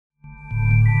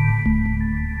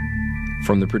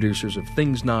From the producers of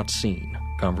Things Not Seen,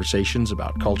 conversations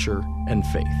about culture and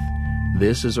faith,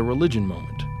 this is a religion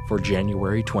moment for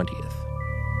January 20th.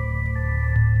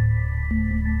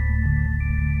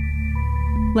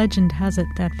 Legend has it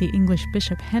that the English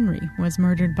Bishop Henry was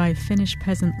murdered by Finnish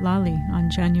peasant Lali on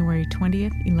January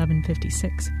 20th,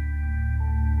 1156.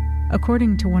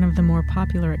 According to one of the more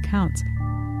popular accounts,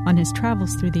 on his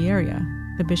travels through the area,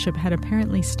 the bishop had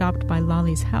apparently stopped by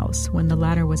Lali's house when the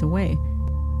latter was away,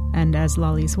 and as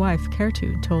Lali's wife,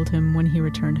 Kertu, told him when he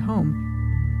returned home,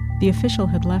 the official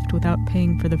had left without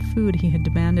paying for the food he had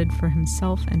demanded for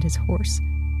himself and his horse.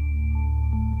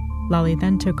 Lali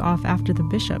then took off after the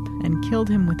bishop and killed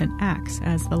him with an axe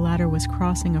as the latter was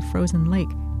crossing a frozen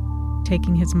lake,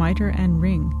 taking his mitre and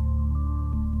ring.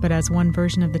 But as one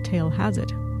version of the tale has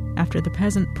it, after the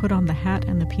peasant put on the hat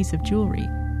and the piece of jewelry,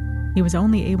 he was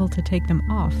only able to take them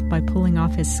off by pulling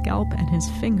off his scalp and his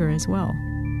finger as well.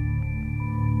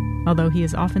 Although he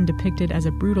is often depicted as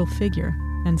a brutal figure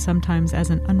and sometimes as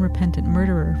an unrepentant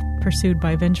murderer pursued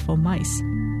by vengeful mice,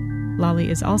 Lali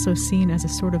is also seen as a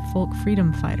sort of folk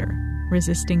freedom fighter,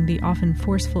 resisting the often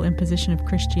forceful imposition of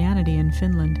Christianity in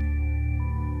Finland.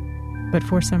 But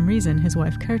for some reason, his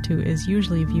wife Kertu is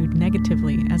usually viewed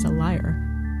negatively as a liar.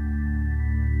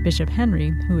 Bishop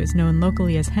Henry, who is known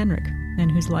locally as Henrik,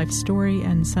 and whose life story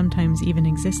and sometimes even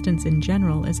existence in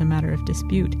general is a matter of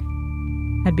dispute,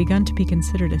 had begun to be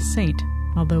considered a saint,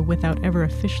 although without ever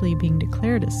officially being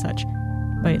declared as such,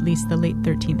 by at least the late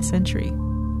 13th century.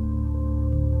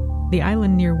 The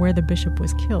island near where the bishop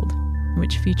was killed,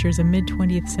 which features a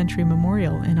mid-20th century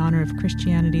memorial in honor of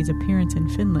Christianity's appearance in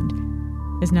Finland,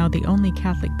 is now the only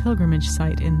Catholic pilgrimage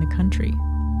site in the country.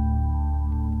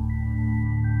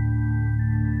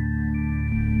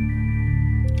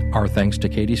 Our thanks to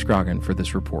Katie Scroggin for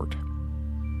this report.